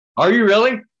Are you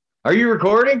really? Are you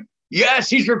recording? Yes,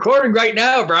 he's recording right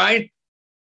now, Brian.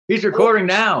 He's recording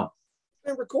now.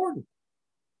 I'm recording.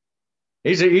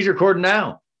 He's recording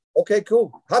now. Okay,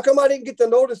 cool. How come I didn't get the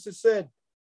notice that said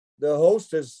the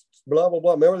host is blah blah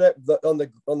blah? Remember that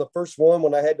on the first one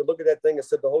when I had to look at that thing, it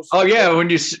said the host. Oh yeah,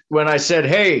 when I said,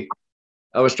 hey,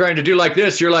 I was trying to do like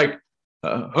this. You're like,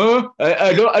 huh?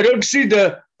 I don't see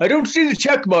the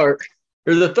check mark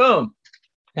or the thumb.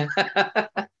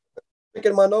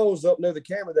 Picking my nose up near the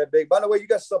camera that big. By the way, you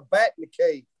got some bat in the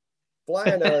cave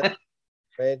flying out,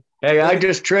 man. Hey, I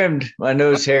just trimmed my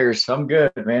nose hairs. I'm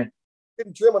good, man.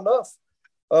 Didn't trim enough.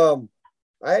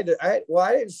 I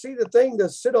didn't see the thing to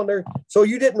sit on there. So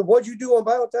you didn't. What'd you do on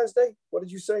Valentine's Day? What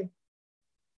did you say?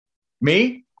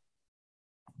 Me?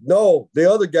 No, the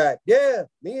other guy. Yeah,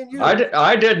 me and you.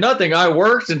 I did nothing. I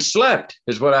worked and slept.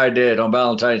 Is what I did on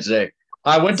Valentine's Day.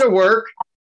 I went to work.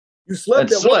 You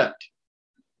slept and slept.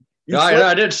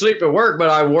 I didn't sleep at work, but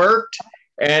I worked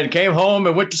and came home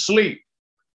and went to sleep,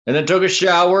 and then took a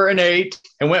shower and ate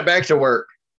and went back to work.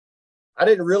 I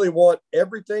didn't really want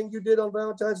everything you did on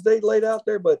Valentine's Day laid out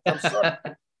there, but I'm sorry.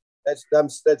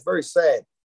 That's very sad.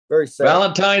 Very sad.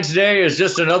 Valentine's Day is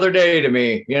just another day to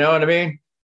me. You know what I mean?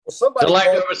 Well, somebody so like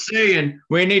I was saying,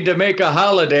 we need to make a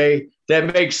holiday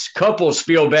that makes couples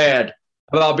feel bad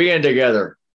about being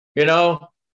together. You know,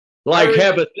 like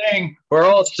have a thing where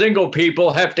all single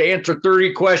people have to answer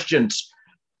 30 questions.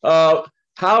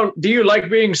 How do you like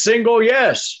being single?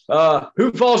 Yes.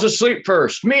 Who falls asleep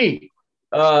first? Me.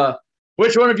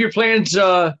 Which one of you plans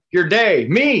your day?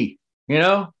 Me. You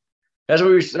know,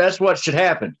 that's what should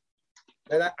happen.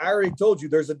 And I already told you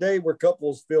there's a day where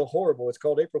couples feel horrible. It's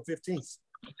called April 15th.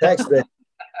 Tax day.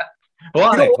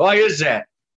 Why? You know, why is that?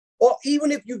 Well,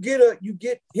 even if you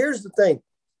get here's the thing.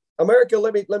 America,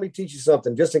 let me teach you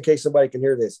something, just in case somebody can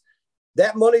hear this.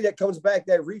 That money that comes back,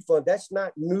 that refund, that's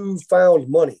not newfound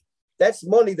money. That's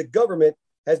money the government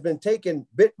has been taking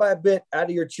bit by bit out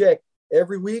of your check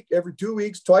every week, every 2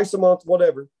 weeks, twice a month,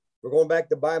 whatever. We're going back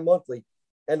to bi-monthly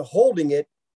and holding it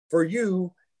for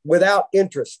you without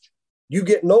interest. You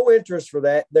get no interest for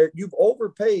that. You've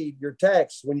overpaid your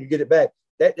tax when you get it back.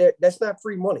 That's not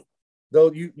free money.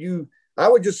 Though I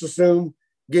would just assume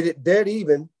get it dead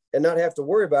even and not have to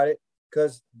worry about it,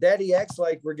 because daddy acts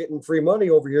like we're getting free money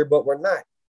over here, but we're not.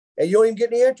 And you don't even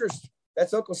get any interest.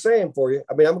 That's Uncle Sam for you.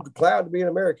 I mean, I'm proud to be an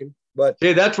American, but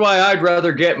see, that's why I'd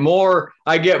rather get more.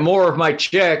 I get more of my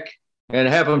check and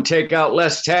have them take out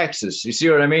less taxes. You see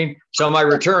what I mean? So my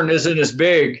return isn't as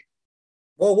big.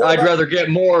 Well, I'd rather get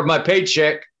more of my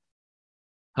paycheck.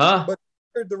 Huh?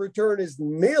 But the return is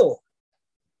nil.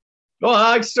 Well,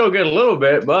 I'd still get a little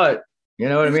bit, but you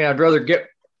know what I mean? I'd rather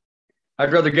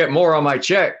get more on my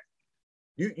check.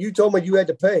 You told me you had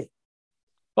to pay.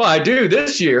 Well, I do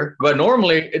this year, but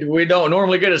normally we don't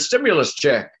normally get a stimulus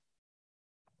check.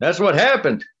 That's what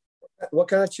happened. What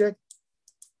kind of check?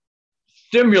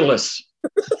 Stimulus.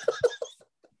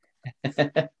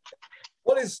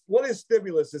 What is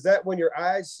stimulus? Is that when your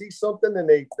eyes see something and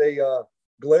they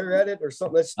glare at it or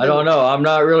something? That's I don't know. I'm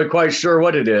not really quite sure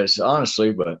what it is,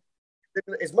 honestly, but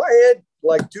is my head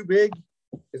like too big?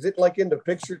 Is it like in the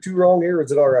picture too wrong here? Or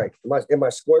is it all right? Am I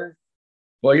square?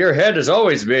 Well, your head is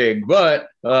always big, but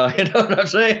you know what I'm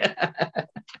saying?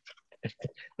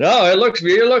 No, it looks,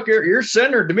 you're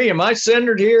centered to me. Am I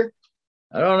centered here?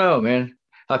 I don't know, man.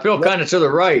 I feel kind of to the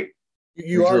right.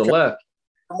 You are to the left.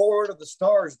 More under the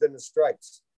stars than the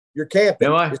stripes. You're camping.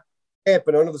 Am I? You're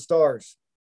camping under the stars.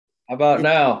 How about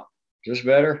now? Just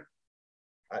better?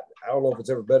 I don't know if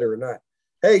it's ever better or not.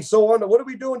 Hey, so what are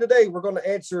we doing today? We're going to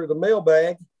answer the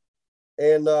mailbag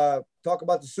and talk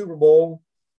about the Super Bowl,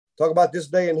 talk about this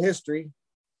day in history.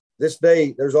 This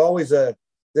day, there's always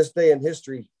this day in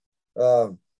history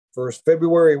for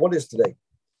February. What is today?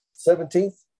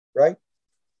 17th, right?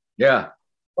 Yeah.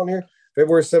 On here,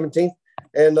 February 17th.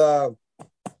 And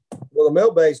well, the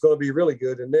mailbag is going to be really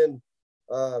good. And then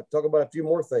talk about a few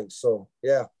more things. So,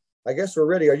 yeah, I guess we're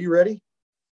ready. Are you ready?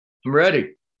 I'm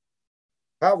ready.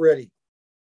 How ready?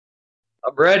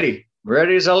 I'm ready.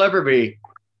 Ready as I'll ever be.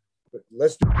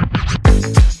 Let's do bad.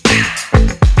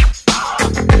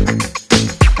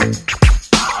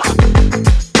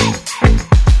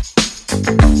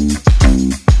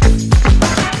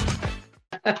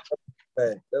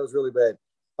 That was really bad.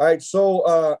 All right,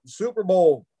 so Super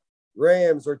Bowl,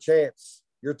 Rams or champs?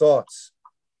 Your thoughts?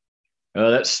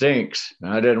 That stinks.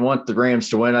 I didn't want the Rams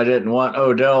to win. I didn't want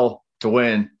Odell to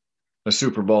win a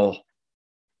Super Bowl.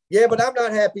 Yeah, but I'm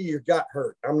not happy you got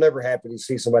hurt. I'm never happy to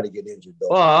see somebody get injured, though.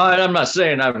 Well, I'm not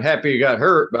saying I'm happy he got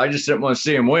hurt, but I just didn't want to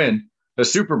see him win the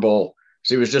Super Bowl.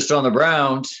 So he was just on the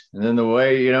Browns, and then the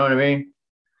way, you know what I mean?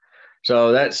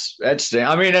 So that's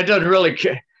I mean, it doesn't really.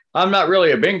 I'm not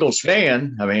really a Bengals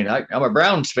fan. I mean, I'm a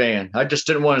Browns fan. I just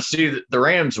didn't want to see the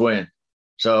Rams win,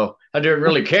 so I didn't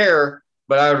really care.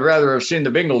 But I would rather have seen the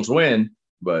Bengals win.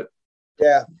 But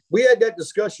yeah, we had that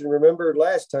discussion. Remember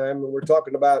last time when we were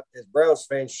talking about as Browns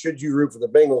fans, should you root for the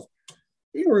Bengals?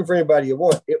 You can root for anybody you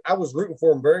want. I was rooting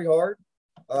for them very hard.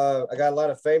 I got a lot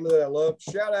of family that I love.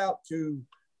 Shout out to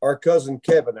our cousin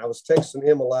Kevin. I was texting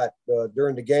him a lot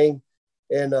during the game,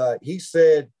 and he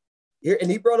said, here,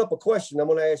 and he brought up a question I'm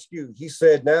going to ask you. He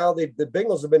said, now the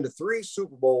Bengals have been to 3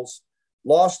 Super Bowls,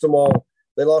 lost them all.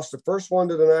 They lost the first one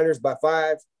to the Niners by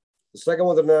 5, the second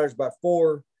one to the Niners by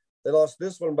 4. They lost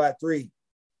this one by 3.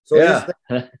 So yeah,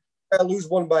 got to lose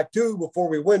one by 2 before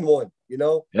we win one, you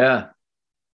know? Yeah.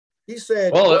 He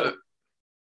said, well,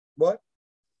 what?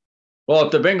 Well,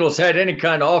 if the Bengals had any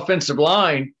kind of offensive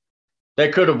line, they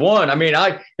could have won. I mean,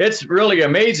 it's really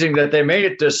amazing that they made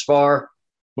it this far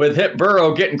with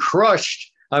Burrow getting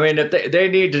crushed. I mean, if they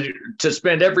need to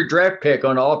spend every draft pick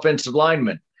on an offensive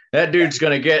lineman, that dude's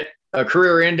going to get a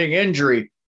career-ending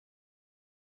injury.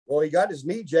 Well, he got his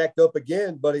knee jacked up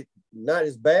again, but not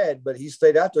as bad. But he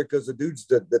stayed out there because the dude's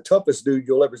the toughest dude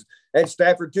you'll ever see. And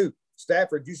Stafford, too.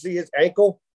 Stafford, you see his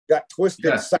ankle got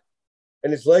twisted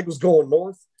and his leg was going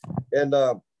north and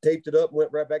taped it up and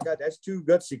went right back out. That's 2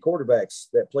 gutsy quarterbacks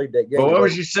that played that game. Well, what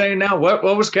was you saying now? What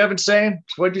was Kevin saying?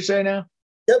 What did you say now?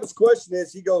 Kevin's question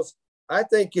is, he goes, I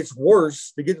think it's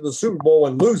worse to get to the Super Bowl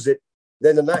and lose it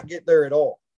than to not get there at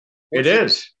all. It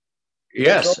is.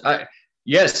 Yes.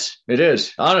 Yes, it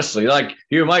is. Honestly, like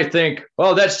you might think,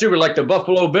 oh, that's stupid. Like the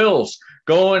Buffalo Bills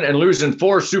going and losing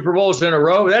 4 Super Bowls in a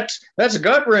row. That's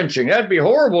gut wrenching. That'd be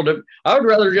horrible. I would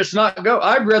rather just not go.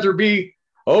 I'd rather be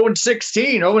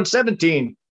 0-16,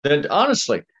 0-17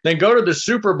 than go to the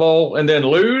Super Bowl and then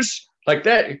lose like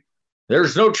that.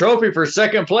 There's no trophy for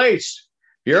second place.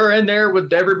 You're in there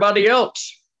with everybody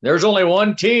else. There's only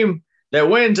one team that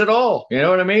wins it all. You know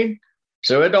what I mean?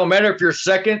 So it don't matter if you're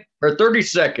second or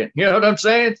 32nd. You know what I'm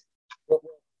saying?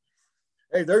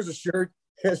 Hey, there's a shirt.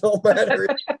 It don't matter.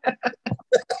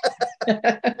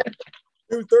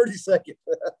 Do 32nd.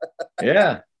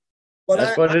 Yeah. But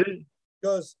that's what it is.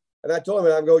 Because, and I told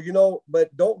him, I go,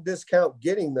 but don't discount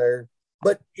getting there.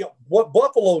 But what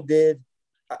Buffalo did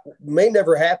may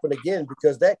never happen again,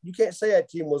 because that you can't say that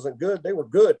team wasn't good. They were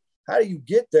good. How do you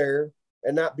get there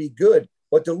and not be good?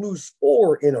 But to lose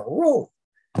 4 in a row,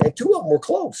 and 2 of them were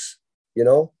close,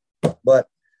 But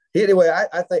anyway,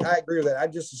 I think I agree with that. I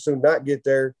just assume not get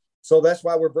there. So that's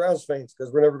why we're Browns fans,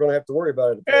 because we're never going to have to worry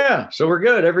about it. Yeah, so we're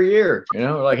good every year.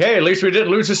 Like, hey, at least we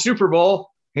didn't lose a Super Bowl.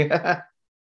 Yeah.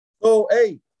 So,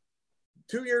 hey,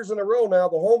 2 years in a row now,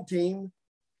 the home team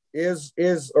is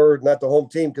or not the home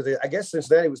team, because I guess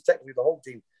Cincinnati was technically the home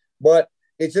team, but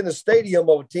it's in the stadium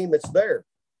of a team that's there,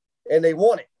 and they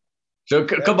won it. So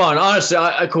come on, honestly,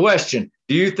 a question.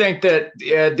 Do you think that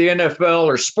the NFL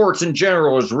or sports in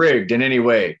general is rigged in any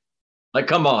way? Like,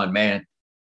 come on, man.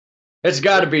 It's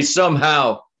got to be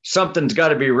something's got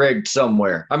to be rigged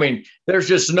somewhere. I mean, there's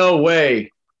just no way.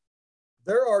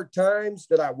 There are times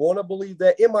that I want to believe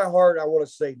that. In my heart, I want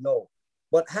to say no.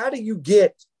 But how do you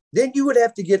then you would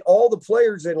have to get all the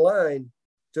players in line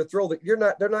to throw they're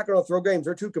not going to throw games.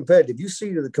 They're too competitive. You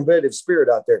see the competitive spirit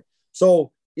out there.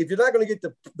 So if you're not going to get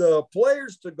the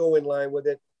players to go in line with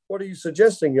it, what are you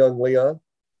suggesting, young Leon?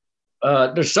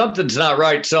 There's something's not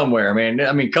right somewhere, man.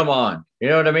 I mean, come on. You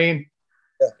know what I mean?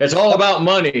 Yeah. It's all about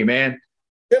money, man.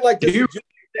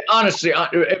 Honestly,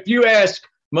 if you ask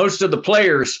most of the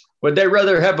players, would they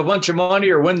rather have a bunch of money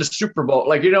or win the Super Bowl?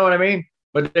 Like, you know what I mean?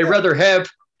 Would they rather have,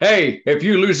 hey, if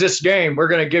you lose this game, we're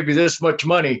going to give you this much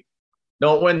money.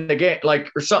 Don't win the game,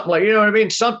 like, or something like, you know what I mean?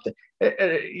 Something.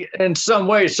 In some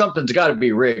way, something's got to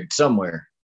be rigged somewhere.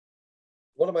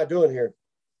 What am I doing here?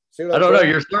 I don't know.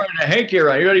 You're throwing a hanky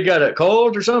around. You already got a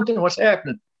cold or something? What's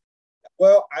happening?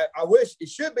 Well, I wish it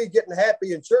should be getting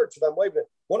happy in church, and I'm waving it.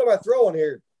 What am I throwing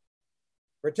here?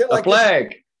 Pretend like a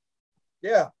flag.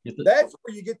 Yeah, that's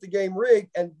where you get the game rigged,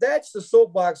 and that's the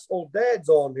soapbox old dad's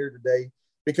on here today,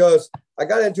 because I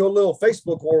got into a little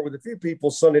Facebook war with a few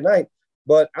people Sunday night,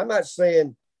 but I'm not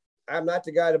saying I'm not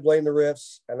the guy to blame the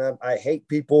refs, and I hate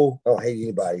people. I don't hate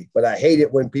anybody, but I hate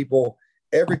it when people,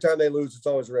 every time they lose, it's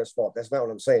always the refs' fault. That's not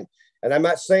what I'm saying. And I'm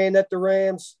not saying that the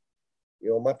Rams,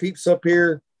 my peeps up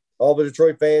here, all the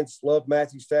Detroit fans love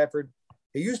Matthew Stafford.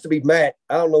 He used to be Matt.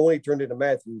 I don't know when he turned into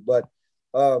Matthew, but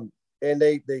and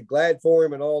they glad for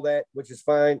him and all that, which is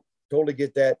fine. Totally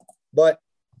get that. But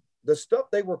the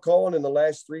stuff they were calling in the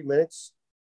last 3 minutes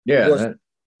was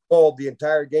called the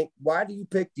entire game. Why do you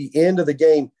pick the end of the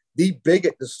game,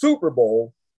 the Super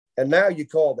Bowl, and now you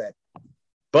call that?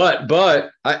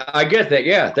 But I get that.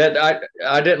 Yeah, that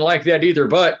I didn't like that either.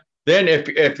 But then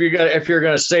if you're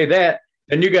gonna say that,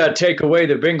 then you got to take away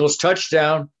the Bengals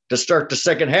touchdown to start the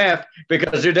second half,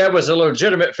 because dude, that was a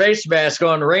legitimate face mask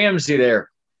on Ramsey there.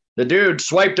 The dude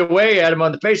swiped away at him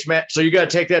on the face mask, so you got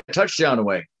to take that touchdown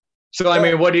away. So I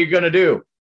mean, what are you gonna do?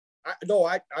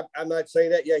 I'm not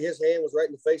saying that. Yeah, his hand was right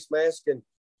in the face mask. And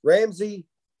Ramsey,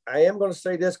 I am going to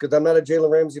say this because I'm not a Jalen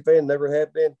Ramsey fan, never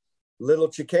have been.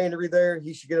 Little chicanery there.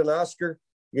 He should get an Oscar.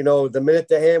 You know, the minute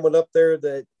the hand went up there,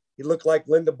 that he looked like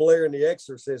Linda Blair in The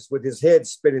Exorcist with his head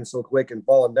spinning so quick and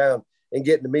falling down and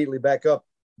getting immediately back up.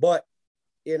 But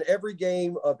in every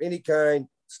game of any kind,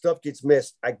 stuff gets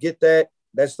missed. I get that.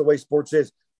 That's the way sports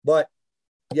is. But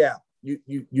yeah,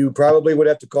 you probably would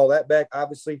have to call that back,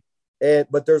 obviously.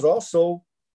 But there's also,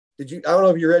 I don't know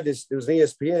if you read this, there was an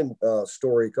ESPN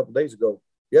story a couple of days ago,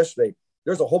 yesterday.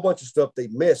 There's a whole bunch of stuff they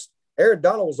missed. Aaron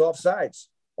Donald was offsides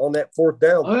on that fourth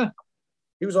down. Oh, yeah.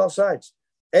 He was offsides.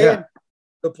 And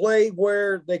the play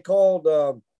where they called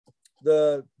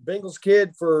the Bengals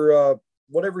kid for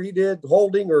whatever he did,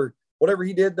 holding or whatever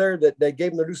he did there, that they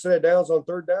gave him the new set of downs on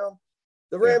third down,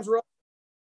 the Rams were up.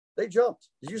 They jumped.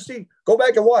 Did you see? Go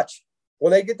back and watch.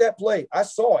 When they get that play, I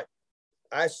saw it.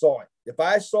 If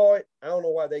I saw it, I don't know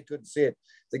why they couldn't see it.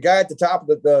 The guy at the top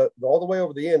of the all the way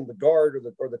over the end, the guard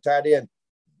or the tight end,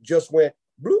 just went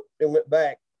bloop and went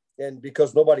back. And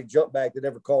because nobody jumped back, they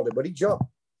never called it. But he jumped,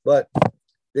 but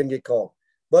didn't get called.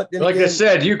 But then like again, I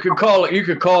said, you could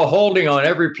call holding on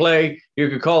every play. You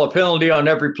could call a penalty on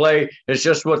every play. It's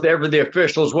just whatever the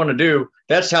officials want to do.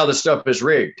 That's how the stuff is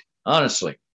rigged,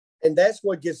 honestly. And that's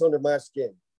what gets under my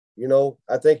skin. You know,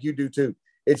 I think you do too.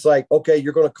 It's like, okay,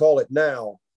 you're going to call it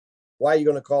now. Why are you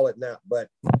going to call it now? But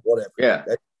whatever. Yeah.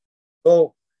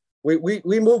 So we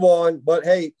move on. But,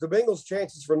 hey, the Bengals'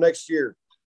 chances for next year,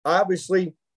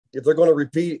 obviously, if they're going to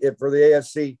repeat it for the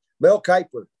AFC, Mel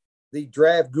Kiper, the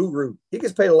draft guru, he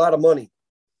gets paid a lot of money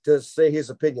to say his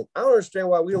opinion. I don't understand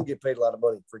why we don't get paid a lot of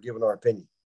money for giving our opinion.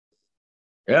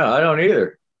 Yeah, I don't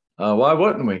either. Why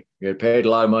wouldn't we get paid a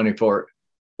lot of money for it?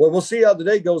 Well, we'll see how the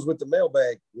day goes with the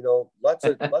mailbag. You know, lots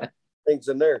of things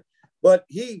in there. But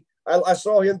I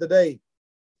saw him today.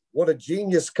 What a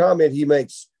genius comment he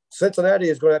makes. Cincinnati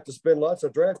is going to have to spend lots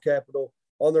of draft capital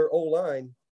on their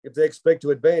O-line if they expect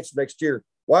to advance next year.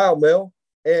 Wow, Mel.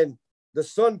 And the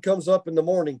sun comes up in the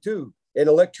morning, too, and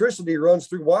electricity runs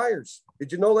through wires.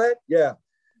 Did you know that? Yeah.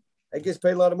 I gets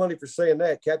paid a lot of money for saying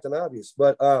that, Captain Obvious.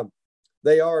 But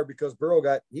they are, because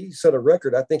Burrow he set a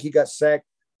record. I think he got sacked.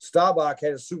 Staubach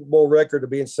had a Super Bowl record of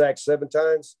being sacked 7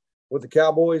 times with the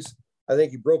Cowboys. I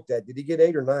think he broke that. Did he get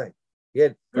 8 or 9? He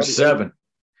had 7. 8.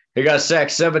 He got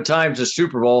sacked 7 times in the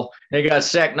Super Bowl. And he got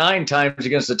sacked 9 times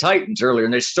against the Titans earlier,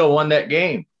 and they still won that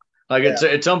game. Like,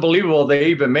 it's unbelievable they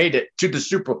even made it to the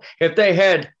Super Bowl. If they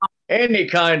had any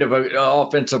kind of an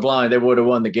offensive line, they would have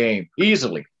won the game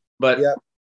easily. But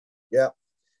yeah.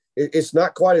 It's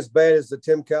not quite as bad as the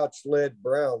Tim Couch-led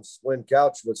Browns when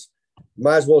Couch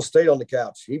might as well stay on the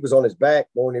couch. He was on his back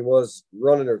more than he was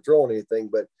running or throwing anything.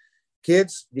 But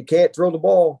kids, you can't throw the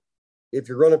ball if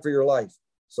you're running for your life.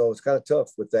 So it's kind of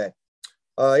tough with that.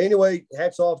 Anyway,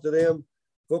 hats off to them.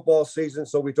 Football season.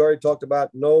 So we've already talked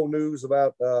about no news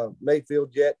about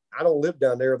Mayfield yet. I don't live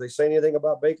down there. Are they saying anything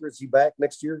about Baker? Is he back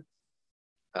next year?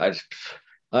 I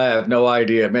have no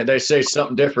idea. Man, they say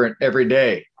something different every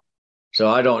day. So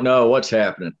I don't know what's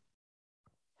happening.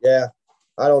 Yeah,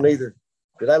 I don't either.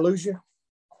 Did I lose you?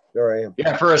 There I am.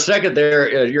 Yeah, for a second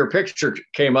there, your picture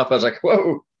came up. I was like,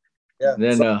 whoa. Yeah. And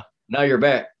then now you're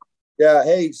back. Yeah.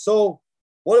 Hey, so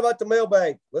what about the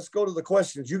mailbag? Let's go to the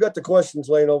questions. You got the questions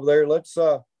laying over there. Let's.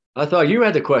 I thought you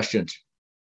had the questions.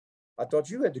 I thought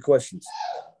you had the questions.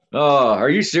 Oh, are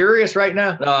you serious right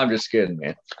now? No, I'm just kidding,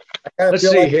 man. Let's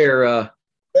see here.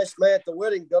 Best man at the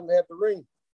wedding doesn't have the ring.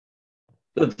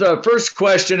 The first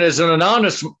question is an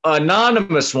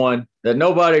anonymous one that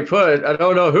nobody put. I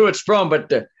don't know who it's from,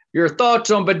 but your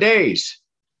thoughts on bidets.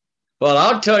 Well,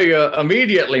 I'll tell you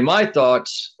immediately my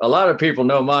thoughts. A lot of people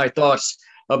know my thoughts.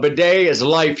 A bidet is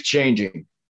life-changing,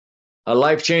 a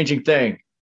life-changing thing.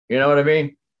 You know what I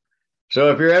mean?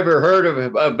 So if you've ever heard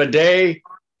of a bidet,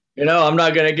 you know, I'm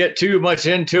not going to get too much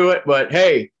into it, but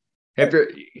hey, if you're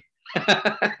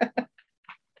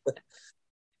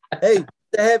hey,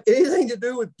 to have anything to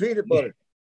do with peanut butter.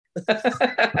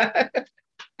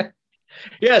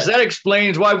 Yes, that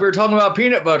explains why we were talking about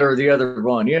peanut butter the other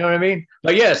one. You know what I mean?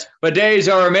 But yes,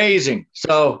 bidets are amazing.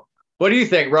 So what do you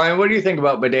think, Ryan? What do you think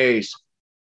about bidets?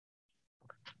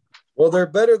 Well, they're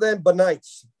better than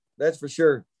banites. That's for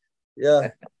sure.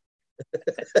 Yeah.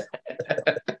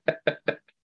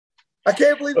 I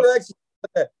can't believe we're actually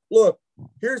 – look,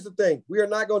 here's the thing. We are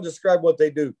not going to describe what they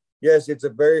do. Yes, it's a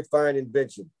very fine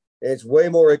invention. And it's way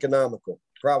more economical,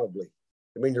 probably.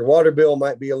 I mean, your water bill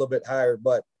might be a little bit higher,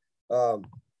 but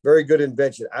very good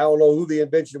invention. I don't know who the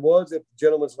invention was, if the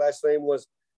gentleman's last name was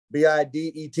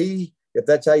Bidet, if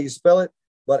that's how you spell it,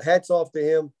 but hats off to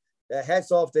him.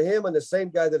 Hats off to him and the same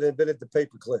guy that invented the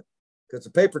paperclip, because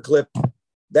the paperclip,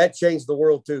 that changed the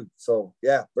world too. So,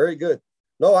 yeah, very good.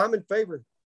 No, I'm in favor.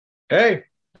 Hey,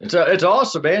 it's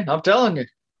awesome, man. I'm telling you.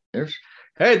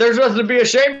 There's nothing to be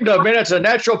ashamed of, man. It's a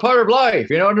natural part of life.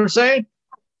 You know what I'm saying?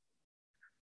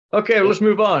 Okay, let's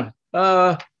move on.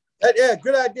 Yeah,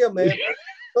 good idea, man.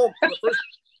 No, first,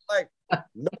 like,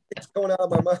 nothing's coming out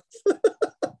of my mouth.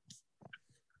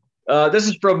 This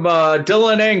is from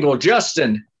Dylan Engel.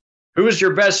 Justin, who is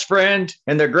your best friend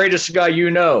and the greatest guy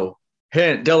you know?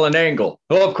 Hint, Dylan Engel.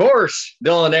 Well, of course,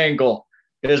 Dylan Engel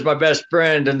is my best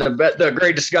friend and the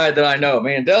greatest guy that I know.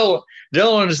 Man,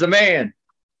 Dylan is the man.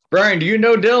 Brian, do you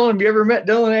know Dylan? Have you ever met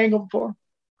Dylan Engel before?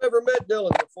 Never met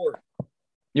Dylan before.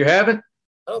 You haven't?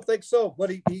 I don't think so. But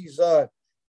he's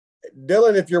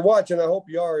Dylan. If you're watching, I hope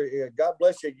you are. God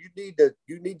bless you. You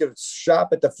need to shop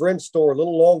at the Friend store a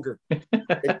little longer.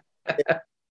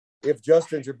 if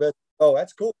Justin's your best. Oh,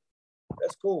 that's cool.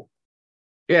 That's cool.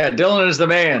 Yeah, Dylan is the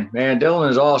man. Man, Dylan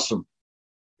is awesome.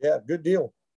 Yeah, good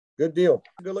deal. Good deal.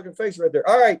 Good looking face right there.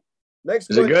 All right. Next.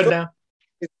 Is it good now?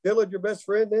 Is Dylan your best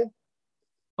friend then?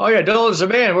 Oh, yeah, Dylan's the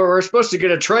man. We're supposed to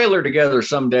get a trailer together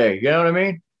someday. You know what I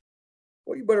mean?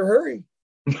 Well, you better hurry.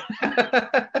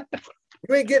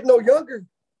 You ain't getting no younger.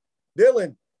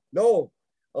 Dylan, no.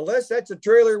 Unless that's a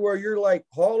trailer where you're like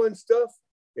hauling stuff.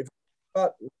 If you're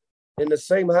not in the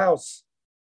same house,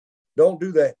 don't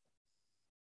do that.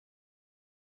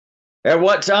 At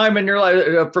what time in your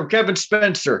life, from Kevin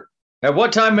Spencer, at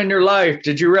what time in your life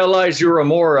did you realize you were a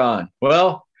moron?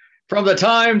 Well, from the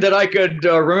time that I could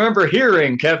remember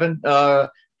hearing, Kevin,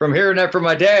 from hearing that from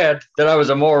my dad, that I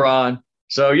was a moron.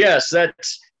 So, yes, I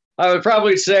would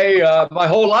probably say my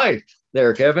whole life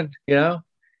there, Kevin. You know,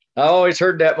 I always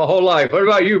heard that my whole life. What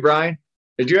about you, Brian?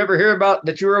 Did you ever hear about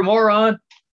that you were a moron?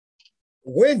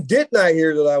 When didn't I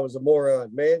hear that I was a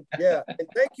moron, man? Yeah. And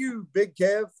thank you, Big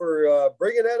Kev, for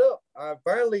bringing that up. I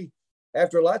finally,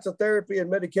 after lots of therapy and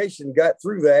medication, got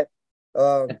through that.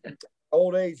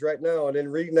 Old age right now. And then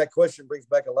reading that question brings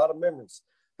back a lot of memories.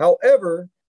 However,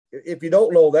 if you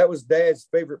don't know, that was Dad's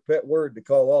favorite pet word to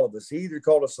call all of us. He either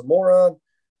called us a moron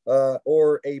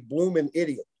or a blooming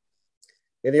idiot.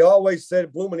 And he always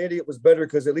said blooming idiot was better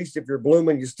because at least if you're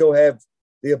blooming, you still have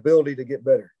the ability to get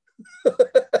better.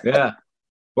 Yeah.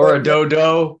 Or a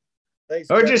dodo. Thanks,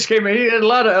 or just came in. He had a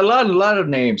lot of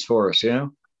names for us, you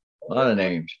know. A lot of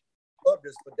names. Loved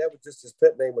us, but that was just his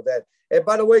pet name with that. And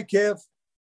by the way, Kev,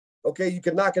 okay, you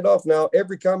can knock it off now.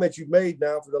 Every comment you've made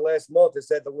now for the last month has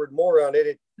had the word moron in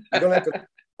it. You don't have to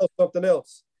tell something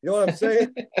else. You know what I'm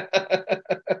saying?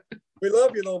 We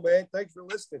love you though, man. Thanks for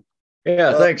listening.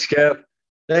 Yeah, thanks, Kev.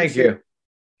 Thank you.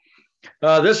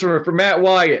 This one from Matt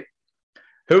Wyatt.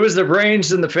 Who is the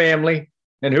brains in the family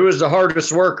and who is the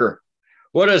hardest worker?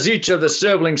 What is each of the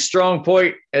siblings' strong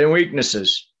point and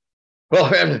weaknesses?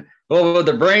 Well,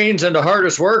 the brains and the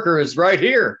hardest worker is right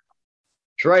here.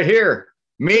 It's right here.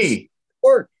 Me.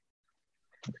 Work.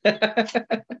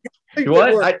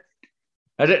 What?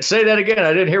 I didn't say that again.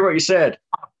 I didn't hear what you said.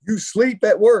 You sleep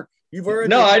at work. You've already.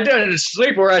 No, I didn't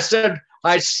sleep where I said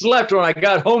I slept when I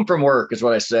got home from work is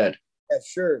what I said. Yeah,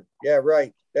 sure. Yeah,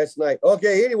 right. That's nice.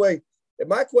 Okay, anyway,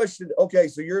 my question, okay,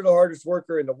 so you're the hardest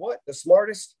worker and the what? The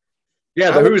smartest?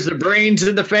 Yeah, who's the brains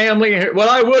in the family? Well,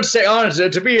 I would say, honest,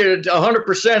 to be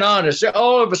 100% honest,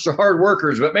 all of us are hard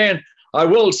workers. But, man, I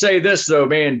will say this, though,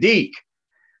 man, Deke,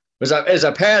 as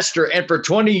a pastor, and for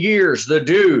 20 years, the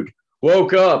dude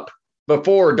woke up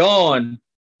before dawn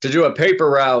to do a paper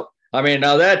route. I mean,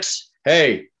 now that's,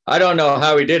 hey, I don't know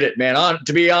how he did it, man.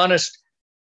 To be honest,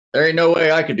 there ain't no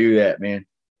way I could do that, man.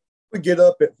 We get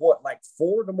up at what, like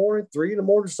 4 in the morning, 3 in the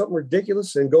morning, something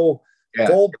ridiculous, and go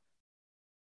full.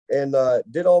 And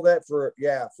did all that for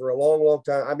a long, long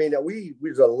time. I mean,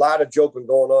 there's a lot of joking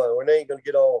going on. We ain't gonna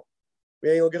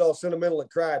get all sentimental and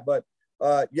cry, but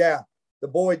the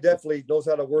boy definitely knows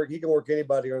how to work. He can work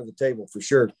anybody under the table for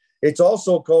sure. It's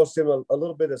also caused him a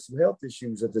little bit of some health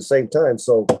issues at the same time.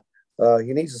 So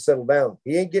he needs to settle down.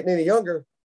 He ain't getting any younger.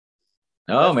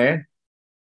 No, man.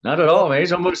 Not at all, man.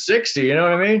 He's almost 60. You know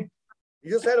what I mean?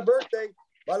 He just had a birthday.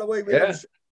 By the way, we don't shout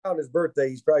out his birthday.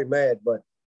 He's probably mad, but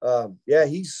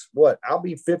he's what? I'll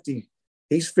be 50.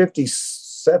 He's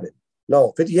 57.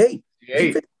 No, 58.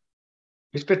 58.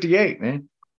 He's 58, man.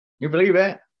 You believe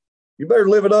that? You better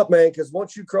live it up, man, because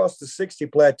once you cross the 60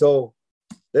 plateau,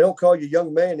 they don't call you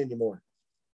young man anymore.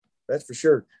 That's for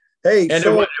sure. Hey, and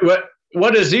so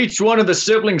what is each one of the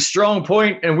siblings' strong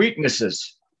point and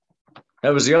weaknesses?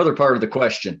 That was the other part of the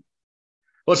question.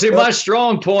 Well, see, my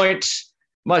strong points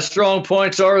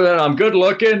are that I'm good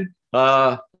looking,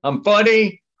 I'm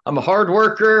funny, I'm a hard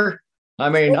worker. I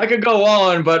mean, I could go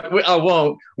on, but I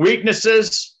won't.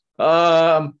 Weaknesses,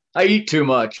 I eat too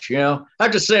much, you know. I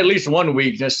have to say at least one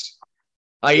weakness.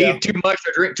 I eat too much,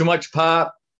 I drink too much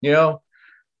pop, you know.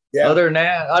 Yeah. Other than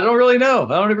that, I don't really know.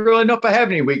 I don't even really know if I have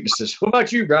any weaknesses. What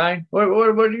about you, Brian? What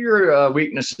are your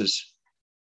weaknesses?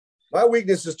 My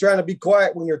weakness is trying to be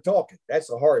quiet when you're talking. That's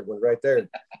a hard one right there.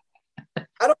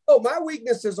 I don't know. My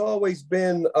weakness has always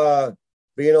been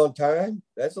being on time.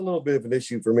 That's a little bit of an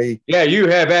issue for me. Yeah, you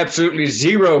have absolutely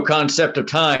zero concept of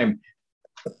time.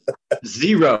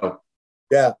 Zero.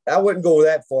 Yeah, I wouldn't go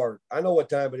that far. I know what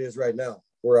time it is right now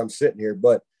where I'm sitting here,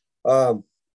 but I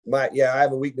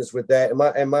have a weakness with that.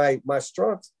 And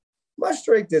my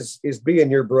strength is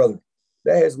being your brother.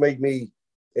 That has made me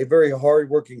a very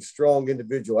hardworking, strong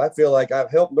individual. I feel like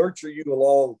I've helped nurture you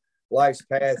along life's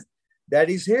path.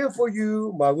 Daddy's here for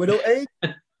you, my widow ain't.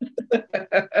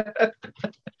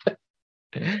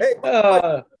 Hey,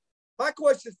 my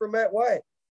question for Matt Wyatt.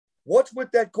 What's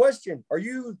with that question? Are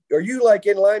you like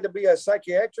in line to be a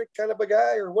psychiatric kind of a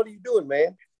guy, or what are you doing,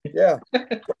 man? Yeah.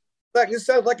 This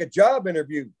sounds like a job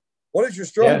interview. What is your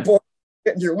strong point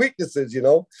and your weaknesses, you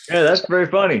know? Yeah, that's very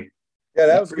funny. Yeah,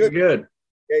 that was good. Good.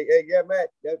 Yeah, Matt,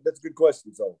 that's a good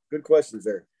question. So good questions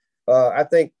there. I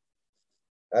think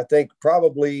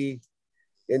probably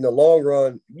in the long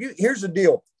run, here's the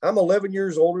deal. I'm 11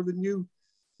 years older than you,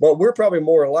 but we're probably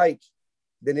more alike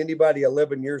than anybody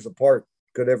 11 years apart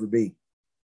could ever be.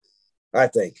 I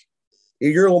think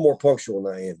you're a little more punctual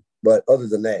than I am, but other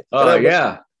than that,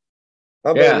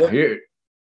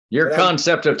 your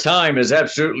concept of time is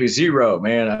absolutely zero,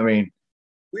 man. I mean,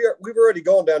 we've already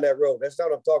gone down that road. That's not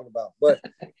what I'm talking about, but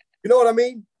you know what I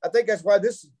mean? I think that's why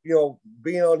this,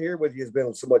 being on here with you has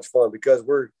been so much fun, because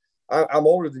I'm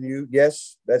older than you.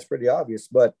 Yes, that's pretty obvious,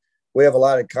 but we have a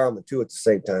lot in common too at the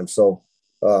same time. So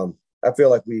I feel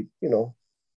like I'm going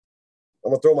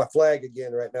to throw my flag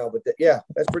again right now, but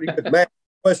that's pretty good. Matt,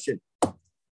 question.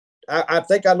 I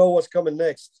think I know what's coming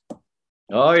next.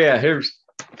 Oh yeah. Here's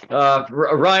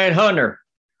Ryan Hunter.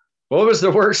 What was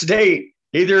the worst date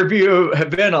either of you have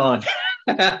been on?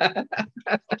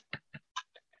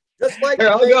 Just like here,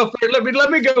 I'll go first.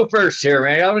 Let me go first here,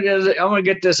 man. I'm gonna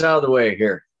get this out of the way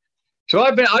here. So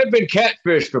I've been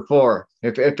catfished before.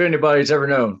 If anybody's ever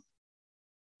known,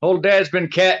 old dad's been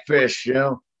catfished.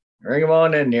 Bring him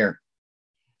on in here.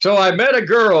 So I met a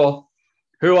girl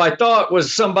who I thought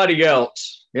was somebody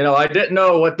else. I didn't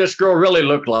know what this girl really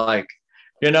looked like.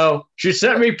 She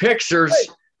sent me pictures. Hey,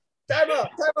 time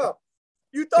out.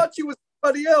 You thought she was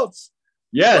somebody else?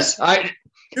 Yes,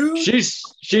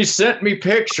 she sent me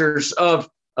pictures of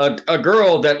a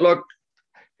girl that looked,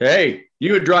 hey,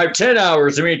 you would drive 10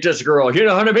 hours to meet this girl. You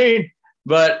know what I mean?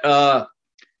 But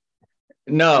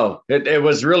no, it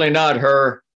was really not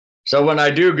her. So when I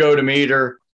do go to meet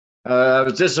her, I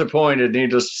was disappointed,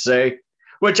 needless to say.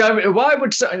 Here's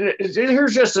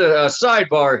just a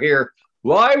sidebar here.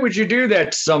 Why would you do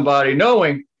that to somebody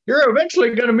knowing you're eventually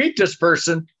going to meet this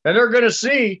person and they're going to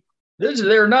see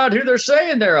they're not who they're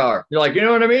saying they are? You're like, you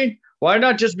know what I mean? Why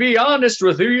not just be honest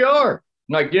with who you are?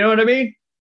 Like, you know what I mean?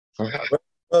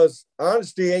 Because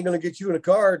honesty ain't going to get you in a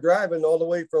car driving all the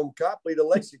way from Copley to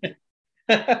Lexington.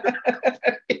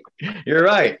 You're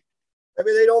right. I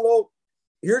mean, they don't know.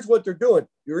 Here's what they're doing.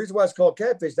 The reason why it's called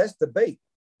catfish, that's the bait.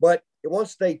 But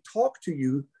once they talk to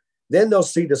you, then they'll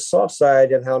see the soft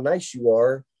side and how nice you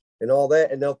are and all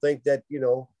that. And they'll think that,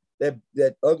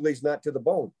 that ugly's not to the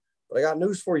bone. But I got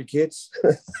news for you, kids.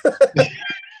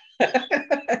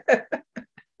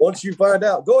 Once you find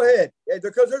out, go ahead.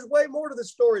 Because there's way more to the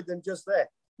story than just that.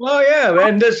 Well, yeah.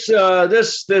 And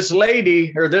this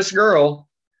lady or this girl,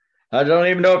 I don't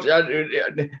even know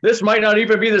if this might not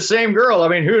even be the same girl. I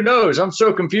mean, who knows? I'm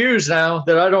so confused now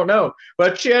that I don't know.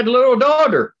 But she had a little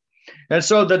daughter. And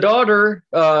so the daughter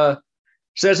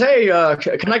says, hey,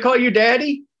 can I call you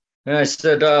daddy? And I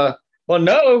said, well,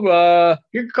 no,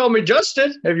 you can call me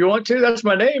Justin if you want to. That's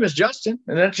my name is Justin.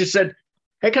 And then she said,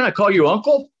 hey, can I call you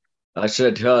uncle? I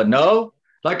said, no.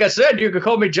 Like I said, you can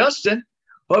call me Justin.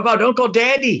 What about Uncle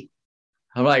Daddy?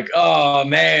 I'm like, oh,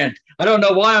 man. I don't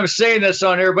know why I'm saying this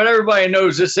on here, but everybody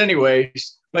knows this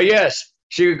anyways. But yes,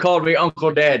 she called me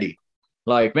Uncle Daddy.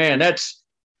 Like, man,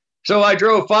 so I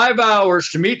drove 5 hours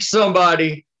to meet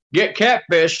somebody, get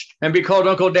catfished, and be called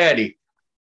Uncle Daddy.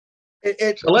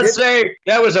 So let's say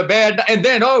that was a bad, and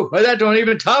then, that don't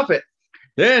even top it.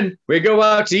 Then we go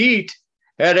out to eat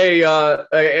at a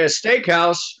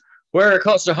steakhouse where it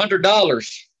costs $100,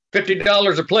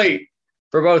 $50 a plate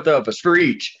for both of us, for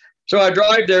each. So I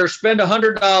drive there, spend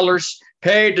 $100,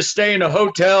 paid to stay in a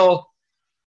hotel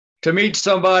to meet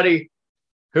somebody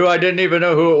who I didn't even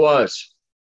know who it was.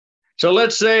 So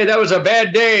let's say that was a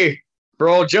bad day for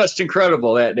old Just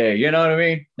Incredible that day. You know what I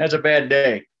mean? That's a bad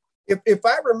day. If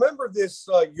I remember this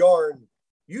yarn,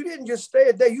 you didn't just stay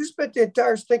a day. You spent the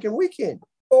entire stinking weekend.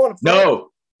 No.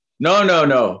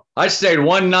 I stayed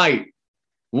one night,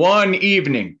 one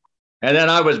evening, and then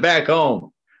I was back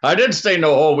home. I didn't stay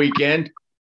no whole weekend.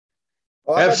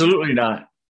 Oh, absolutely not.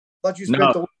 I thought you spent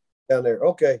the weekend down there.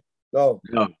 Okay. No,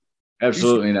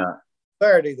 absolutely not.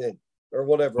 Saturday then, or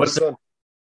whatever. What's Sunday.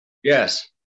 Yes.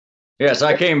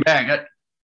 I came back.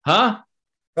 Huh?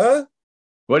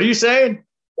 What are you saying?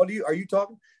 Are you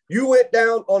talking? You went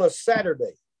down on a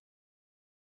Saturday.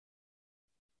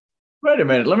 Wait a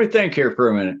minute. Let me think here for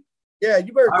a minute. Yeah,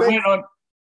 you better think.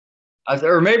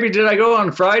 Or maybe did I go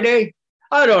on Friday?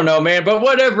 I don't know, man. But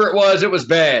whatever it was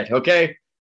bad. Okay.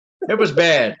 It was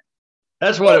bad.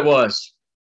 That's what it was.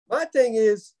 My thing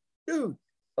is, dude,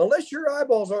 unless your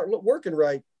eyeballs aren't working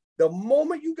right, the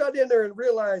moment you got in there and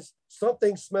realized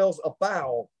something smells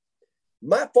foul,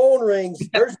 my phone rings.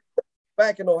 There's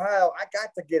back in Ohio. I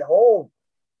got to get home.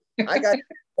 I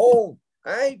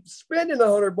ain't spending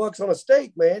 $100 on a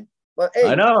steak, man. But, hey,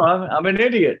 I know. I'm an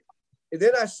idiot. And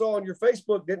then I saw on your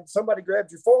Facebook, didn't somebody grab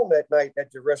your phone that night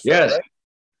at your restaurant? Yes. Right?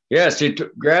 Yes, she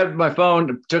grabbed my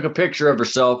phone, took a picture of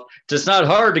herself. It's not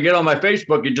hard to get on my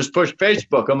Facebook. You just push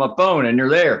Facebook on my phone and you're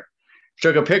there. She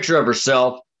took a picture of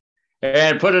herself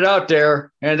and put it out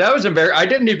there. And that was embarrassing. I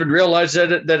didn't even realize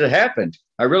that it happened.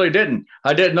 I really didn't.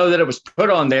 I didn't know that it was put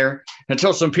on there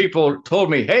until some people told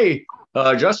me, hey,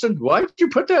 Justin, why did you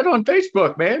put that on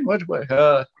Facebook, man? What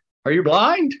are you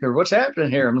blind or what's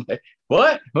happening here? I'm like,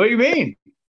 what? What do you mean?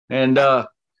 And I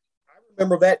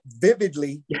remember that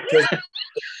vividly because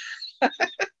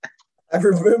I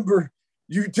remember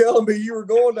you telling me you were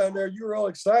going down there. You were all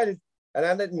excited. And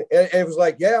I didn't. And it was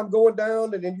like, yeah, I'm going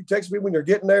down. And then you text me when you're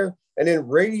getting there. And then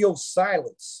radio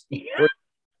silence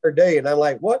for a day. And I'm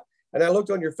like, what? And I looked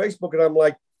on your Facebook and I'm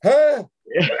like, huh?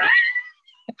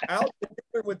 Out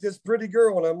there with this pretty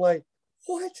girl. And I'm like,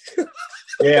 what?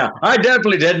 Yeah, I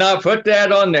definitely did not put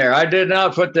that on there. I did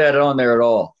not put that on there at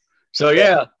all. So,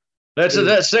 yeah, let's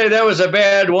say that was a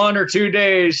bad 1 or 2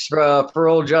 days for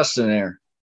old Justin there.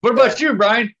 What about you,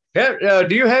 Brian? Do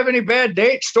you have any bad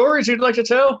date stories you'd like to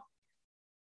tell?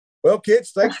 Well,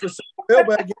 kids, thanks for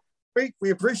mailbag this week. We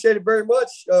appreciate it very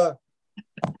much. Go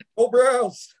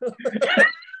Browns.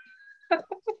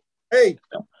 Hey,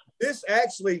 this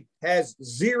actually has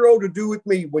zero to do with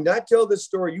me. When I tell this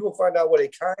story, you will find out what a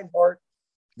kind heart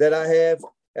that I have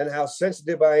and how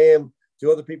sensitive I am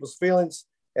to other people's feelings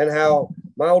and how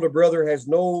my older brother has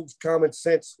no common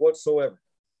sense whatsoever.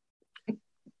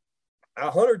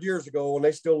 100 years ago, when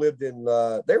they still lived in,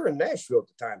 they were in Nashville at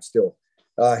the time still.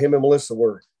 Him and Melissa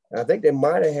were. I think they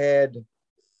might have had,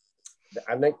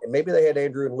 maybe they had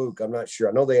Andrew and Luke. I'm not sure.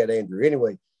 I know they had Andrew.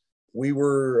 Anyway, we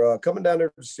were coming down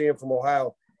there to see him from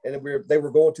Ohio, and they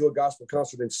were going to a gospel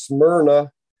concert in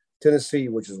Smyrna, Tennessee,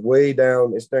 which is way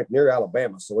down. It's near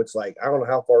Alabama. So it's like, I don't know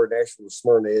how far Nashville to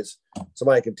Smyrna is.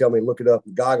 Somebody can tell me, look it up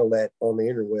and goggle that on the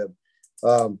interweb.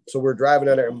 So we're driving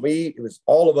down there, and it was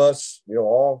all of us,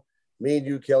 all me and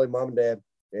you, Kelly, mom and dad,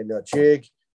 and Chig,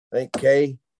 I think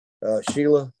Kay,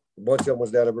 Sheila, a bunch of them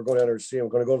was down there. We're going down there to see him.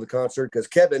 We're going to go to the concert because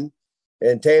Kevin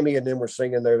and Tammy and them were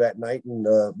singing there that night, and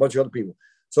a bunch of other people.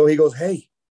 So he goes, hey,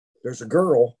 there's a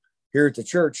girl here at the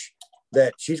church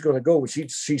that she's going to go.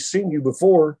 She's seen you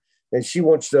before, and she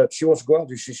wants to go out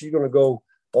there. She's going to go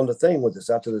on the thing with us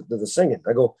out to the singing.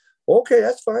 I go, okay,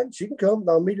 that's fine. She can come.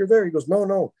 I'll meet her there. He goes,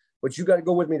 no, but you got to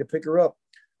go with me to pick her up.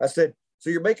 I said, so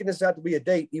you're making this out to be a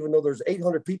date, even though there's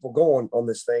 800 people going on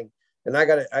this thing, and I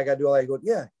got to do all that. He goes,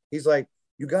 yeah. He's like,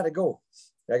 you got to go.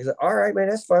 I said, all right, man,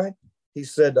 that's fine. He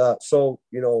said, so,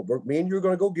 me and you are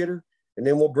going to go get her, and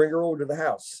then we'll bring her over to the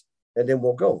house, and then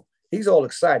we'll go. He's all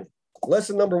excited.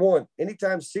 Lesson number 1,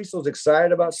 anytime Cecil's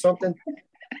excited about something,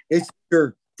 it's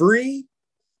either free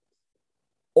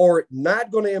or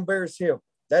not going to embarrass him.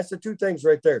 That's the 2 things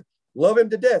right there. Love him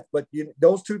to death, but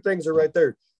those 2 things are right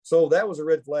there. So that was a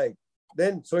red flag.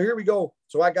 Then, so here we go.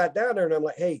 So I got down there, and I'm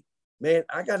like, hey, man,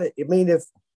 if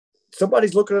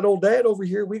somebody's looking at old dad over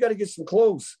here, we got to get some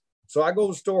clothes. So I go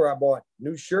to the store. I bought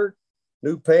new shirt,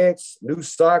 new pants, new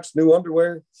socks, new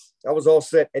underwear. I was all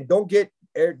set. And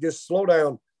just slow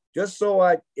down. Just so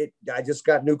I just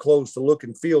got new clothes to look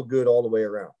and feel good all the way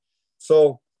around.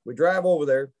 So we drive over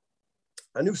there.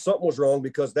 I knew something was wrong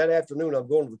because that afternoon I'm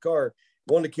going to the car.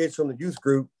 One of the kids from the youth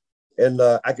group And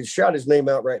I could shout his name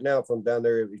out right now from down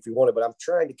there if you want it, but I'm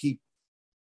trying to keep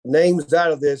names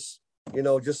out of this,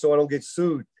 just so I don't get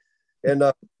sued. And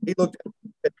he looked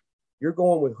at, you're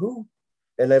going with who?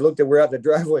 And I looked at, we're out the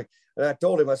driveway. And I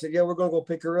told him, I said, yeah, we're going to go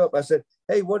pick her up. I said,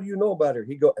 hey, what do you know about her?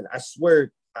 He go, and I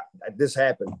swear this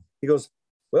happened. He goes,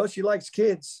 well, she likes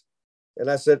kids.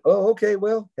 And I said, oh, okay,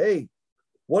 well, hey,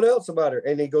 what else about her?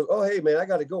 And he goes, oh, hey, man, I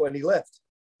got to go. And he left.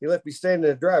 He left me standing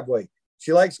in the driveway.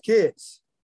 She likes kids.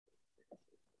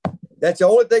 That's the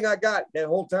only thing I got that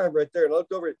whole time right there. And I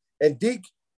looked over it. And Deke,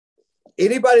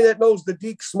 anybody that knows the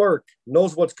Deke smirk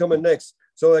knows what's coming next.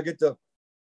 So I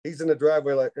he's in the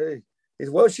driveway like, hey. He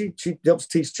said, well, she helps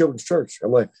teach children's church.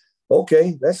 I'm like,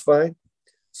 okay, that's fine.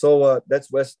 So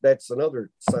that's another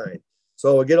sign.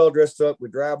 So we get all dressed up. We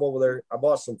drive over there. I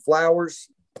bought some flowers.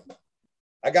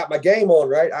 I got my game on,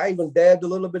 right? I even dabbed a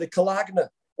little bit of 𝐂𝐚𝐭𝐼𝐬𝐡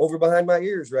over behind my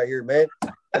ears right here, man.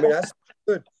 I mean, that's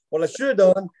good. What I should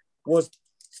have done was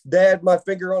dab my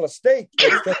finger on a steak.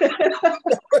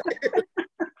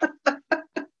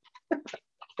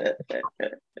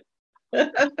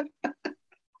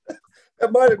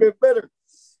 That might have been better.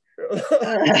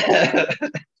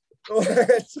 So I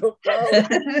had some flowers.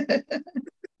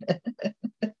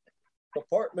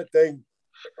 Apartment thing,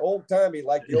 old timey,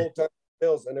 like the old time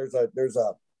hills, and there's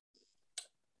a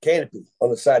canopy on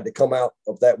the side to come out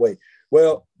of that way.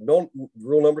 Well,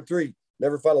 rule number 3,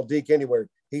 never follow Deke anywhere.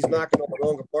 He's knocking on the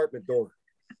wrong apartment door.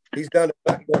 He's down the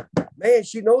back door. Man,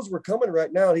 she knows we're coming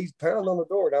right now. And he's pounding on the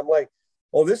door. And I'm like,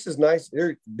 oh, this is nice.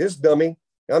 This dummy.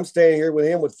 I'm standing here with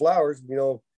him with flowers,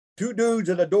 2 dudes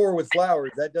at a door with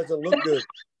flowers. That doesn't look good.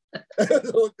 That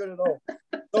doesn't look good at all.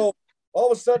 So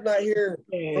all of a sudden I hear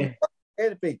from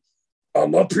canopy,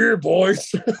 I'm up here, boys.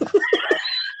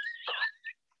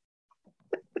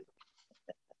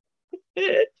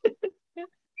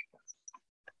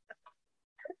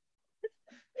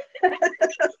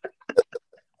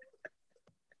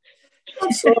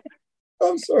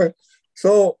 I'm sorry.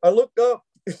 So I looked up.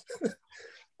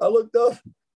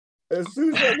 As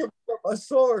soon as I looked up, I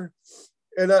saw her.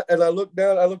 And I looked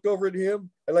down, I looked over at him,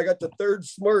 and I got the 3rd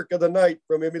smirk of the night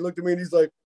from him. He looked at me and he's like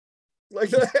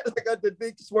that. I got the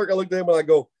big smirk. I looked at him and I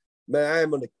go, man, I'm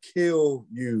going to kill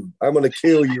you. I'm going to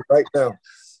kill you right now.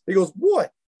 He goes,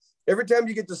 what? Every time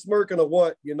you get the smirk and a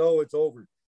what, it's over.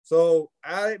 So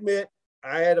I admit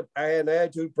I had an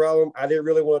attitude problem. I didn't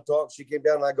really want to talk. She came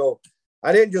down and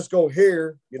I didn't just go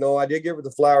here. I did give her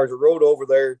the flowers. I rode over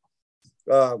there.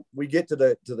 We get to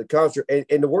the concert,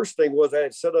 and the worst thing was I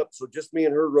had set up so just me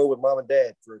and her rode with mom and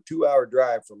dad for a 2-hour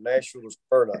drive from Nashville to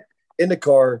Smyrna in the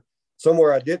car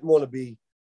somewhere I didn't want to be.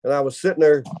 And I was sitting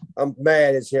there, I'm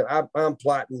mad as him. I'm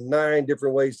plotting 9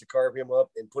 different ways to carve him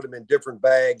up and put him in different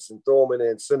bags and throw him in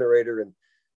an incinerator. And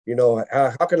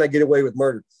how can I get away with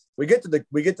murder? We get to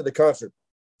the concert.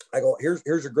 I go,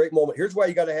 here's a great moment. Here's why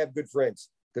you got to have good friends,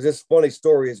 because this funny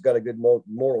story has got a good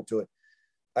moral to it.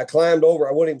 I climbed over.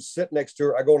 I wouldn't even sit next to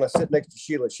her. I go and I sit next to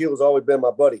Sheila. Sheila's always been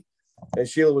my buddy. And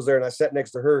Sheila was there, and I sat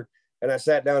next to her. And I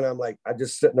sat down, and I'm like, I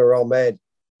just sitting there all mad.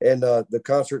 And the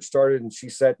concert started, and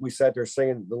we sat there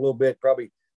singing a little bit,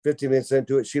 probably 15 minutes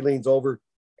into it. She leans over.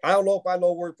 I don't know if I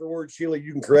know word for word, Sheila,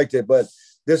 you can correct it, but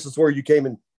this is where you came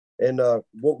in and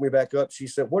woke me back up. She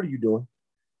said, what are you doing?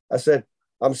 I said,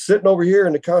 I'm sitting over here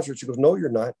in the concert. She goes, no, you're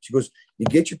not. She goes, you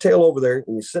get your tail over there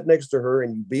and you sit next to her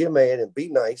and you be a man and be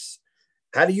nice.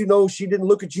 How do you know she didn't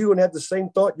look at you and have the same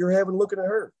thought you're having looking at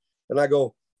her? And I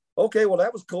go, okay, well,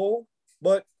 that was cool.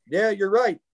 But yeah, you're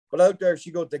right. But out there,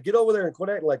 she goes, get over there and quit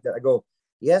acting like that. I go,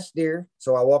 yes, dear.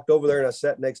 So I walked over there and I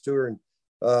sat next to her, and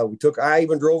I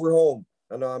even drove her home.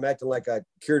 I know I'm acting like I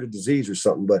cured a disease or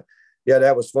something, but yeah,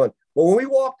 that was fun. But when we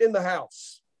walked in the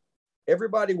house,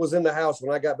 everybody was in the house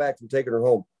when I got back from taking her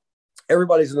home.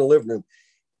 Everybody's in the living room.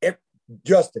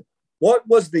 Justin, what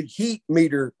was the heat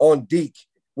meter on Deke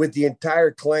with the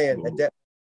entire clan at that?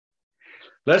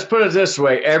 Let's put it this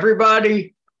way.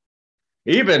 Everybody,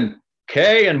 even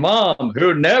Kay and Mom,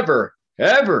 who never,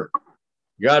 ever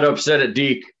got upset at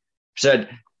Deke, said,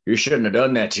 you shouldn't have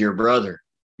done that to your brother.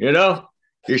 You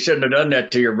shouldn't have done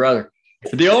that to your brother.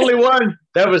 The only one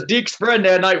that was Deke's friend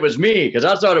that night was me, because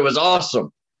I thought it was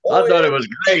awesome. I thought it was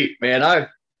great, man.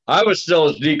 I was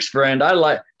still Deke's friend. I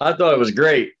thought it was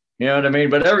great. You know what I mean?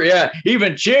 But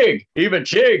even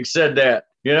Chig said that,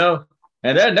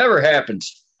 and that never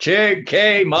happens. Chig,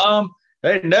 Kay, Mom,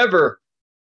 they never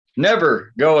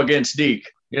go against Deke.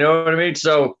 You know what I mean?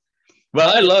 So,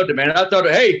 well, I loved it, man. I thought,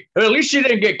 hey, at least you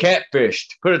didn't get catfished.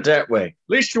 Put it that way. At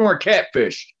least you weren't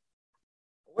catfished.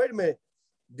 Wait a minute.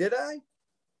 Did I?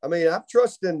 I mean, I'm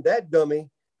trusting that dummy.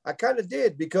 I kind of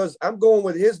did, because I'm going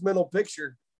with his mental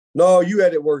picture. No, you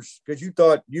had it worse because you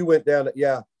thought you went down.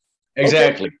 Yeah,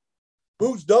 Exactly. Okay.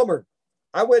 Who's dumber?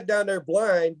 I went down there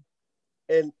blind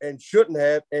and shouldn't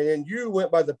have, and then you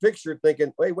went by the picture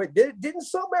thinking, wait, didn't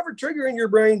something ever trigger in your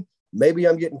brain? Maybe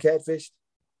I'm getting catfished.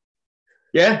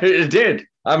 Yeah, it did.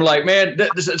 I'm like, man,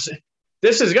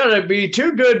 this is gonna be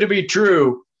too good to be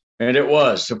true, and it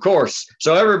was, of course.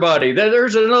 So everybody,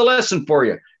 there's another lesson for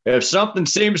you. If something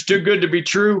seems too good to be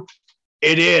true,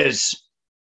 it is.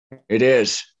 It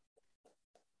is.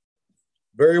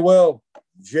 Very well,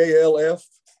 JLF.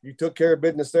 You took care of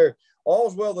business there.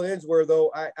 All's well that ends well,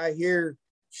 though. I hear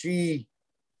she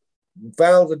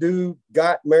found the dude,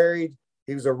 got married.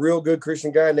 He was a real good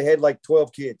Christian guy, and they had like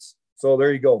 12 kids. So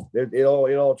there you go. It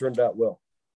all turned out well.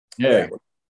 Yeah,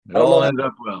 it all ended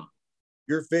up well.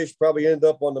 Your fish probably ended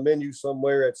up on the menu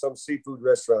somewhere at some seafood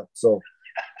restaurant. So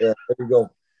yeah, there you go.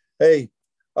 Hey,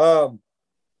 but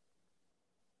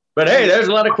hey, there's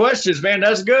a lot of questions, man.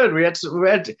 That's good. We had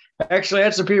actually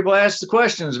had some people ask the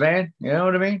questions, man. You know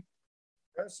what I mean?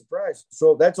 I'm surprised.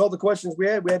 So that's all the questions we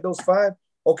had. We had those 5.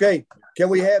 Okay. Can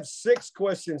we have 6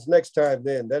 questions next time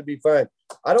then? That'd be fine.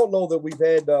 I don't know that we've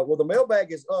had, well, the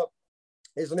mailbag is up,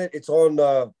 isn't it? It's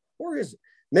on, where is it?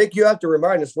 Nick, you have to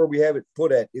remind us where we have it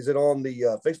put at. Is it on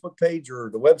the Facebook page or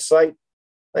the website?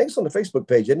 I think it's on the Facebook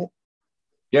page, isn't it?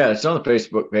 Yeah, it's on the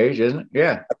Facebook page, isn't it?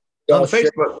 Yeah. It's on the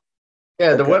Facebook.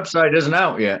 Yeah, the website isn't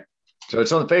out yet. So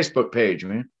it's on the Facebook page,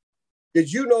 man.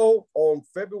 Did you know on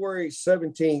February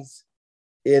 17th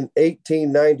in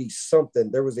 1890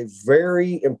 something, there was a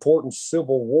very important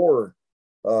Civil War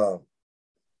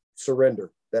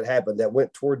surrender that happened that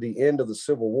went toward the end of the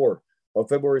Civil War on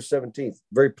February 17th.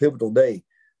 Very pivotal day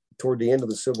toward the end of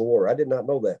the Civil War. I did not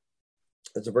know that.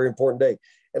 It's a very important day.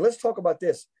 And let's talk about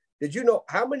this. Did you know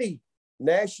how many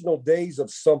national days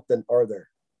of something are there?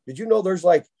 Did you know there's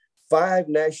like 5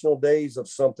 national days of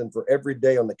something for every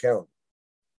day on the calendar?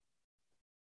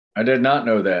 I did not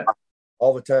know that.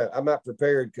 All the time. I'm not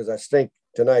prepared because I stink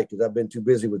tonight because I've been too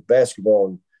busy with basketball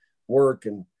and work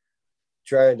and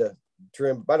trying to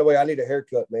trim. By the way, I need a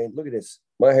haircut, man. Look at this.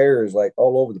 My hair is like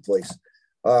all over the place.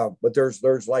 But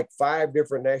there's like 5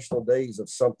 different national days of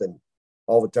something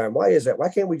all the time. Why is that? Why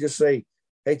can't we just say,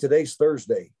 hey, today's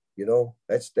Thursday? You know,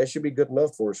 that should be good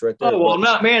enough for us right there. Oh, well,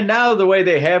 not, man, now the way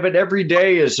they have it, every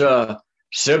day is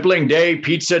sibling day,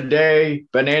 pizza day,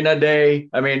 banana day.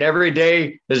 I mean, every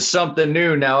day is something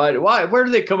new now. Where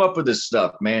do they come up with this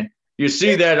stuff, man? You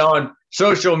see that on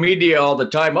social media all the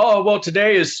time. Oh, well,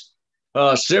 today is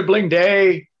sibling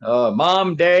day,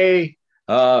 mom day,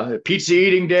 pizza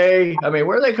eating day. I mean,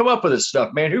 where do they come up with this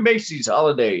stuff, man? Who makes these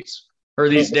holidays or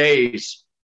these days?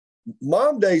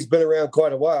 Mom Day's been around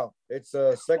quite a while. It's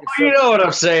second. Well, you know what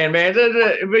I'm saying, man.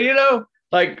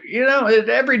 But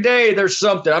every day there's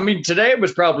something. I mean, today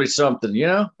was probably something. You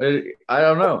know, I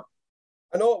don't know.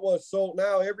 I know it was. So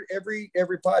now every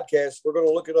podcast we're going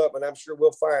to look it up, and I'm sure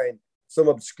we'll find some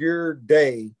obscure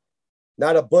day,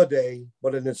 not a day,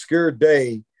 but an obscure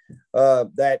day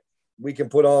that we can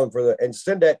put on and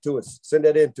send that to us. Send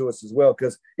that in to us as well,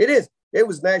 because it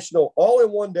was national all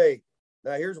in one day.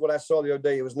 Now, here's what I saw the other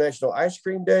day. It was National Ice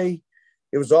Cream Day.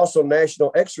 It was also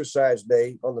National Exercise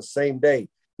Day on the same day.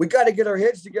 We got to get our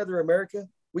heads together, America.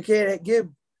 We can't give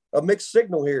a mixed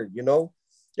signal here, you know.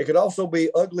 It could also be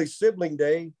Ugly Sibling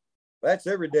Day. That's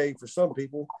every day for some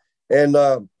people. And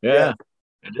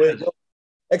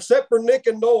except for Nick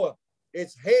and Noah,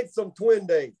 it's Handsome Twin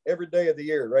Day every day of the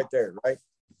year right there, right?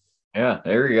 Yeah,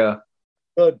 there you go.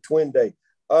 Good Twin Day.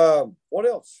 What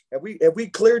else? Have we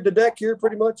cleared the deck here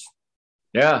pretty much?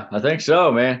 Yeah, I think so,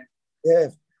 man. Yeah.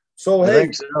 So, I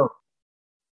think so.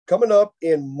 Coming up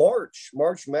in March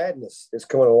Madness is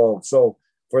coming along. So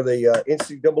for the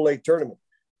NCAA tournament,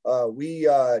 we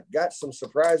got some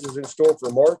surprises in store for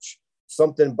March,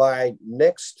 something by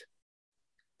next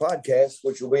podcast,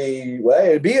 which will be,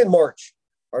 it'll be in March.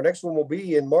 Our next one will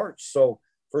be in March. So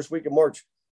first week of March,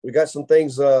 we got some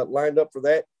things lined up for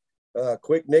that.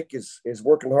 Quick Nick is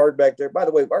working hard back there. By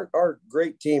the way, our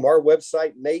great team, our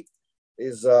website, Nate,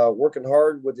 is working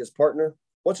hard with his partner.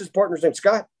 What's his partner's name?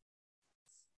 Scott?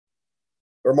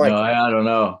 Or Mike? No, I don't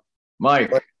know.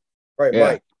 Mike. Right, yeah.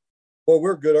 Mike. Well,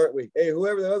 we're good, aren't we? Hey,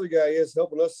 whoever the other guy is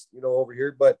helping us, over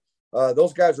here. But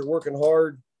those guys are working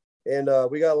hard, and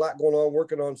we got a lot going on,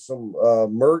 working on some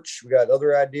merch. We got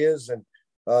other ideas, and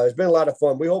it's been a lot of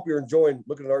fun. We hope you're enjoying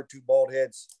looking at our 2 bald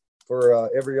heads for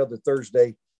every other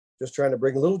Thursday, just trying to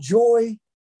bring a little joy,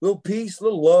 a little peace, a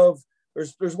little love.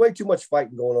 There's way too much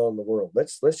fighting going on in the world.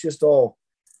 Let's just all,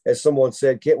 as someone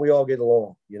said, can't we all get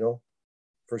along,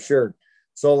 for sure.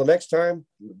 So the next time,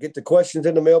 get the questions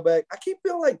in the mailbag. I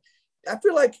feel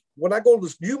like when I go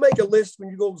to you make a list when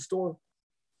you go to the store.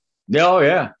 Oh,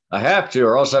 yeah. I have to,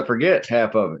 or else I forget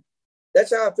half of it.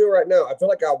 That's how I feel right now. I feel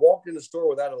like I walked in the store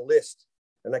without a list,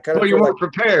 and I kind of Well, you feel weren't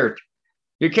prepared.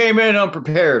 You came in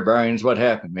unprepared, Brian, is what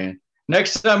happened, man.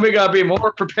 Next time we got to be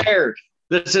more prepared.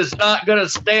 This is not going to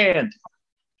stand.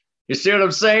 You see what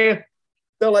I'm saying?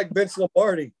 Feel like Vince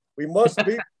Lombardi. We must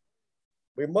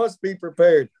be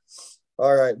prepared.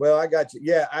 All right. Well, I got you.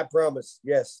 Yeah, I promise.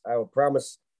 Yes, I will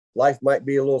promise. Life might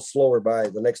be a little slower by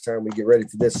the next time we get ready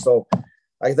for this. So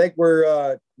I think we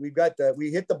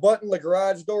hit the button. The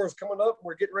garage door is coming up.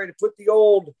 We're getting ready to put the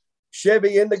old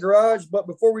Chevy in the garage. But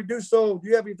before we do so, do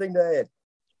you have anything to add?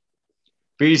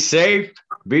 Be safe,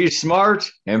 be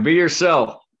smart, and be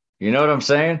yourself. You know what I'm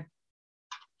saying?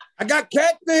 I got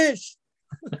catfish.